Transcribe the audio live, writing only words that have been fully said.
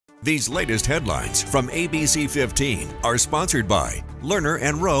These latest headlines from ABC15 are sponsored by Lerner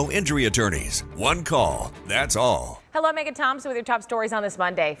and Rowe Injury Attorneys. One call, that's all. Hello, Megan Thompson with your top stories on this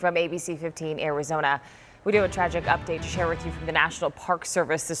Monday from ABC15 Arizona. We do have a tragic update to share with you from the National Park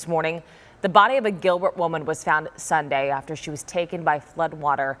Service this morning. The body of a Gilbert woman was found Sunday after she was taken by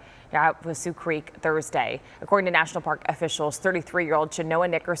floodwater at Wazoo Creek Thursday. According to National Park officials, 33-year-old Chenoa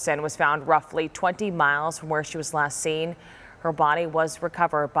Nickerson was found roughly 20 miles from where she was last seen. Her body was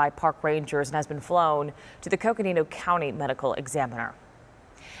recovered by park rangers and has been flown to the Coconino County Medical Examiner.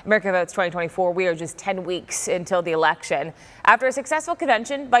 America Votes 2024, we are just 10 weeks until the election. After a successful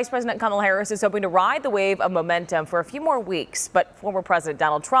convention, Vice President Kamala Harris is hoping to ride the wave of momentum for a few more weeks. But former President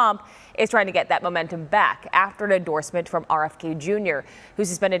Donald Trump is trying to get that momentum back after an endorsement from RFK Jr., who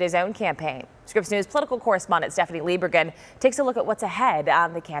suspended his own campaign. Scripps News political correspondent Stephanie Liebergen takes a look at what's ahead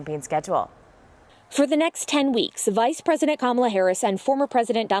on the campaign schedule. For the next 10 weeks, Vice President Kamala Harris and former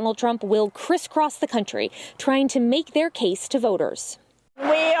President Donald Trump will crisscross the country, trying to make their case to voters.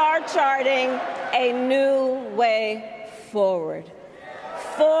 We are charting a new way forward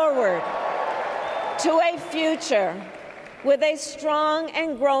to a future with a strong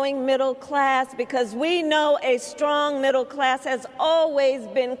and growing middle class, because we know a strong middle class has always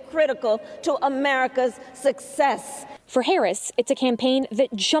been critical to America's success. For Harris, it's a campaign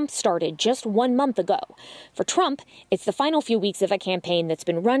that jump-started just 1 month ago. For Trump, it's the final few weeks of a campaign that's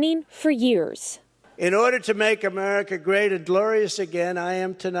been running for years. In order to make America great and glorious again, I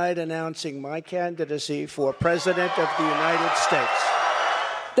am tonight announcing my candidacy for President of the United States.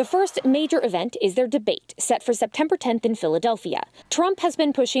 The first major event is their debate, set for September 10th in Philadelphia. Trump has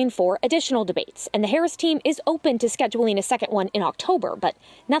been pushing for additional debates, and the Harris team is open to scheduling a second one in October, but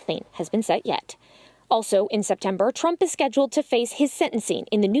nothing has been set yet. Also in September, Trump is scheduled to face his sentencing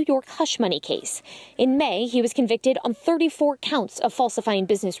in the New York hush money case. In May, he was convicted on 34 counts of falsifying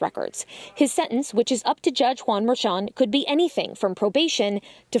business records. His sentence, which is up to Judge Juan Merchan, could be anything from probation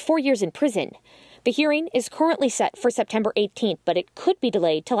to 4 years in prison. The hearing is currently set for September 18th, but it could be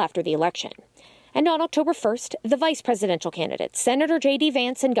delayed till after the election. And on October 1st, the vice presidential candidates, Senator J.D.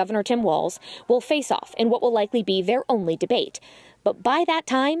 Vance and Governor Tim Walz, will face off in what will likely be their only debate. But by that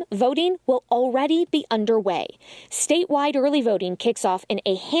time, voting will already be underway. Statewide early voting kicks off in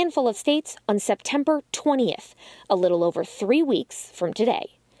a handful of states on September 20th, a little over 3 weeks from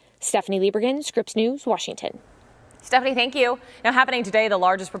today. Stephanie Liebergen, Scripps News, Washington. Stephanie, thank you. Now, happening today, the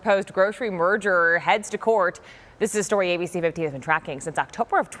largest proposed grocery merger heads to court. This is a story ABC15 has been tracking since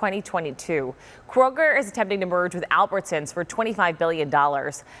October of 2022. Kroger is attempting to merge with Albertsons for $25 billion.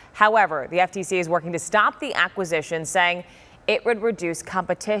 However, the FTC is working to stop the acquisition, saying it would reduce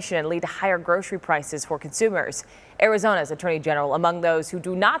competition and lead to higher grocery prices for consumers. Arizona's Attorney General among those who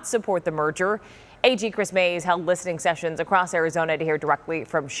do not support the merger. AG Chris Mays held listening sessions across Arizona to hear directly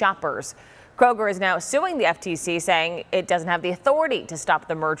from shoppers. Kroger is now suing the FTC, saying it doesn't have the authority to stop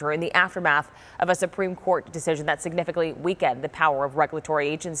the merger in the aftermath of a Supreme Court decision that significantly weakened the power of regulatory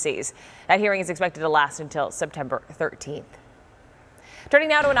agencies. That hearing is expected to last until September 13th. Turning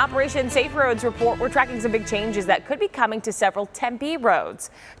now to an Operation Safe Roads report, we're tracking some big changes that could be coming to several Tempe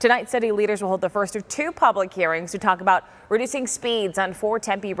roads. Tonight, city leaders will hold the first of 2 public hearings to talk about reducing speeds on 4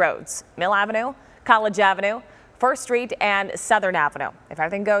 Tempe roads: Mill Avenue, College Avenue, First Street, and Southern Avenue. If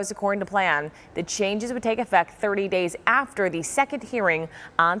everything goes according to plan, the changes would take effect 30 days after the second hearing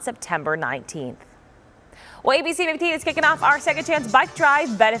on September 19th. Well, ABC15 is kicking off our Second Chance Bike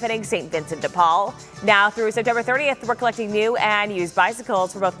Drive benefiting St. Vincent de Paul. Now through September 30th, we're collecting new and used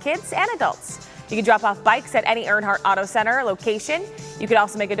bicycles for both kids and adults. You can drop off bikes at any Earnhardt Auto Center location. You can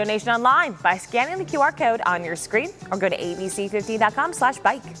also make a donation online by scanning the QR code on your screen or go to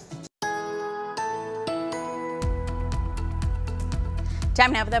abc15.com/bike.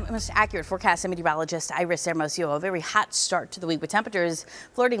 Time now for the most accurate forecast. I'm meteorologist Iris Hermosillo. A very hot start to the week with temperatures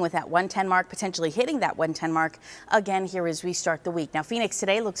flirting with that 110 mark, potentially hitting that 110 mark again here as we start the week. Now, Phoenix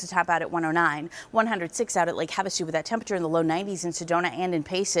today looks to top out at 109, 106 out at Lake Havasu with that temperature in the low 90s in Sedona and in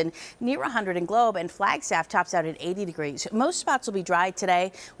Payson, near 100 in Globe, and Flagstaff tops out at 80 degrees. Most spots will be dry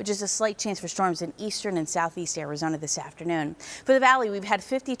today, which is a slight chance for storms in eastern and southeast Arizona this afternoon. For the valley, we've had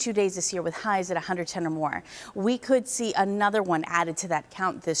 52 days this year with highs at 110 or more. We could see another one added to that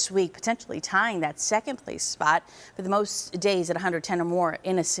count this week, potentially tying that second place spot for the most days at 110 or more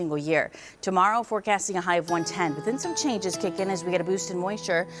in a single year. Tomorrow, forecasting a high of 110, but then some changes kick in as we get a boost in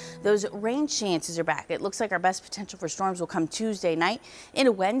moisture. Those rain chances are back. It looks like our best potential for storms will come Tuesday night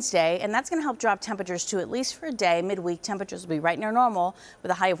into Wednesday, and that's going to help drop temperatures to, at least for a day, midweek temperatures will be right near normal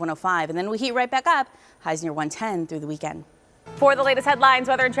with a high of 105, and then we heat right back up, highs near 110 through the weekend. For the latest headlines,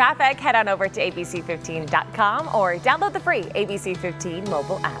 weather, and traffic, head on over to abc15.com or download the free ABC15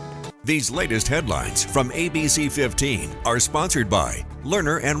 mobile app. These latest headlines from ABC15 are sponsored by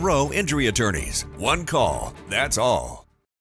Lerner and Rowe Injury Attorneys. One call, that's all.